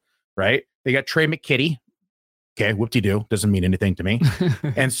career, right? They got Trey McKitty. Okay, whoop-de-doo. Doesn't mean anything to me.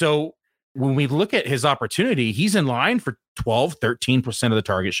 And so when we look at his opportunity, he's in line for 12, 13% of the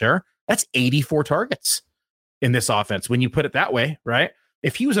target share. That's 84 targets in this offense when you put it that way, right?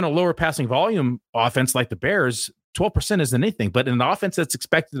 If he was in a lower passing volume offense like the Bears, 12% isn't anything. But in an offense that's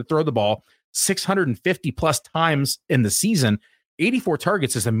expected to throw the ball 650 plus times in the season, 84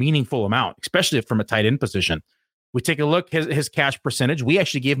 targets is a meaningful amount, especially from a tight end position. We take a look at his catch percentage. We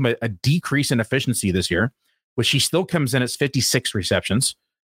actually gave him a decrease in efficiency this year, which he still comes in at 56 receptions.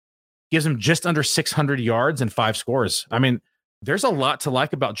 Gives him just under 600 yards and 5 scores. I mean, there's a lot to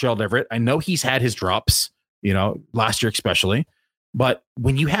like about Gerald Everett. I know he's had his drops, last year especially. But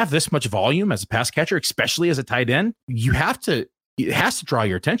when you have this much volume as a pass catcher, especially as a tight end, it has to draw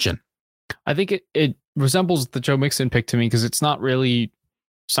your attention. I think it resembles the Joe Mixon pick to me because it's not really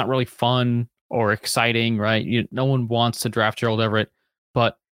fun or exciting, right? No one wants to draft Gerald Everett,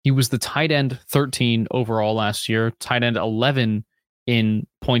 but he was the tight end 13 overall last year, tight end 11 in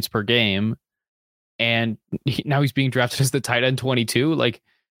points per game, and now he's being drafted as the tight end 22. Like,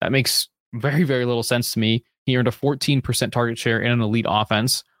 that makes very, very little sense to me. He earned a 14% target share in an elite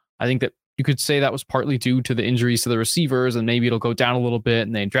offense. I think that you could say that was partly due to the injuries to the receivers, and maybe it'll go down a little bit,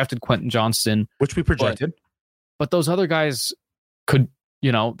 and they drafted Quentin Johnston, which we projected. But those other guys could,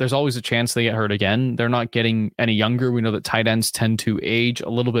 there's always a chance they get hurt again. They're not getting any younger. We know that tight ends tend to age a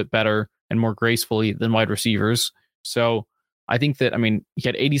little bit better and more gracefully than wide receivers. So I think that, he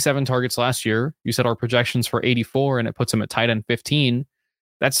had 87 targets last year. You said our projections for 84, and it puts him at tight end 15.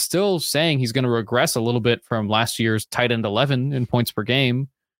 That's still saying he's going to regress a little bit from last year's tight end 11 in points per game.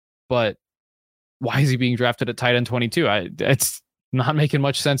 But why is he being drafted at tight end 22? It's not making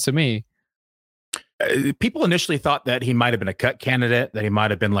much sense to me. People initially thought that he might have been a cut candidate, that he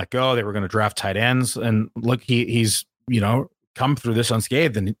might have been let go. They were going to draft tight ends. And look, he's, come through this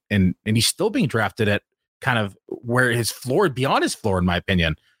unscathed, and he's still being drafted at kind of where his floor, beyond his floor, in my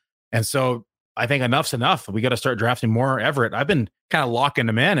opinion. And so I think enough's enough. We got to start drafting more Everett. I've been kind of locking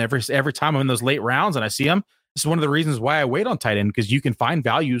him in every time I'm in those late rounds and I see him. This is one of the reasons why I wait on tight end, because you can find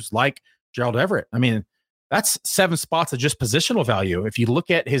values like Gerald Everett. That's 7 spots of just positional value. If you look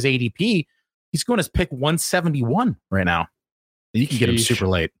at his ADP, he's going to pick 171 right now. You can get him super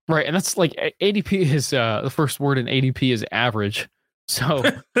late. Right. And that's like ADP is the first word in ADP is average. So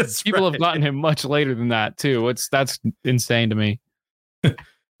people have gotten him much later than that too. That's insane to me.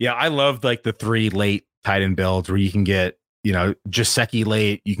 Yeah, I love like the 3 late tight end builds where you can get, Gesicki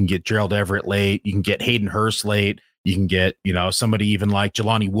late, you can get Gerald Everett late, you can get Hayden Hurst late, you can get, somebody even like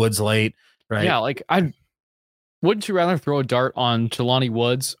Jelani Woods late, right? Yeah, like wouldn't you rather throw a dart on Jelani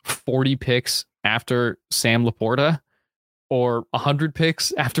Woods 40 picks after Sam Laporta or 100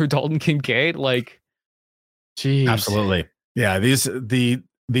 picks after Dalton Kincaid? Like, geez. Absolutely. Yeah, the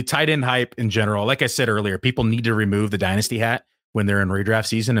tight end hype in general, like I said earlier, people need to remove the dynasty hat when they're in redraft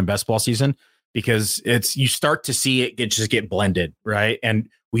season and best ball season, because you start to see it just get blended, right? And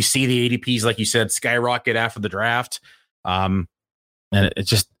we see the ADPs, like you said, skyrocket after the draft. And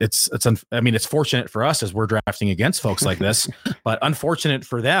it's fortunate for us as we're drafting against folks like this, but unfortunate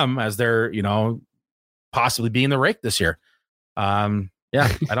for them as they're, possibly being the rake this year. I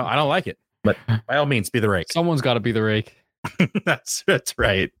don't like it, but by all means, be the rake. Someone's got to be the rake. That's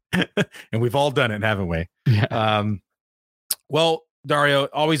right. And we've all done it, haven't we? Yeah. Well, Dario,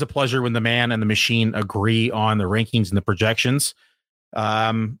 always a pleasure when the man and the machine agree on the rankings and the projections.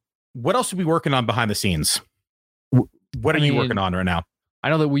 What else are we working on behind the scenes? What are you working on right now? I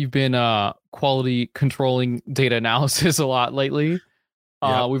know that we've been quality controlling data analysis a lot lately.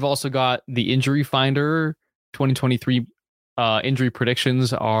 Yeah. We've also got the Injury Finder 2023 injury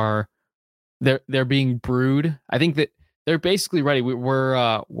predictions they're being brewed. I think that they're basically ready.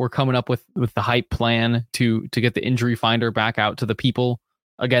 We're coming up with the hype plan to get the injury finder back out to the people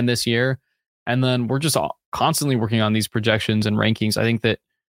again this year. And then we're just constantly working on these projections and rankings. I think that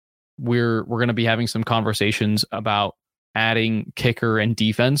we're going to be having some conversations about adding kicker and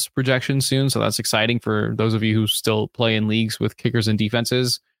defense projections soon. So that's exciting for those of you who still play in leagues with kickers and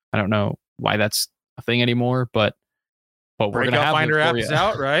defenses. I don't know why that's a thing anymore, but we're going to have Finder app is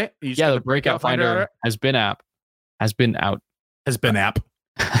out, right? Yeah, the Breakout Finder has been out.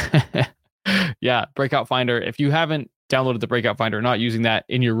 Yeah, Breakout Finder. If you haven't downloaded the Breakout Finder, not using that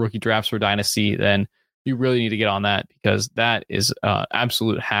in your rookie drafts for Dynasty, then you really need to get on that, because that is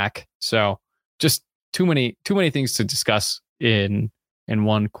absolute hack. So just too many things to discuss in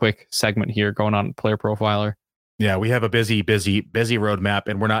one quick segment here going on Player Profiler. Yeah, we have a busy roadmap,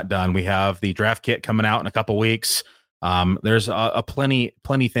 and we're not done. We have the draft kit coming out in a couple weeks. There's a plenty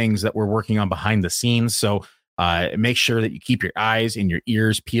things that we're working on behind the scenes. So make sure that you keep your eyes and your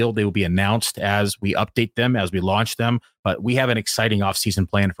ears peeled. They will be announced as we update them, as we launch them. But we have an exciting off-season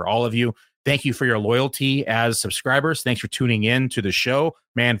plan for all of you. Thank you for your loyalty as subscribers. Thanks for tuning in to the show,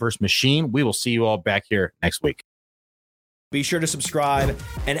 Man vs. Machine. We will see you all back here next week. Be sure to subscribe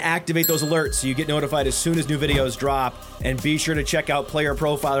and activate those alerts so you get notified as soon as new videos drop. And be sure to check out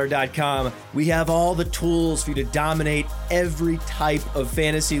playerprofiler.com. We have all the tools for you to dominate every type of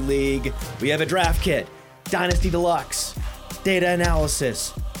fantasy league. We have a draft kit, Dynasty Deluxe, data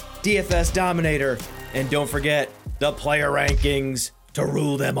analysis, DFS Dominator, and don't forget the player rankings to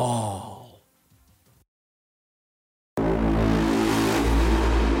rule them all.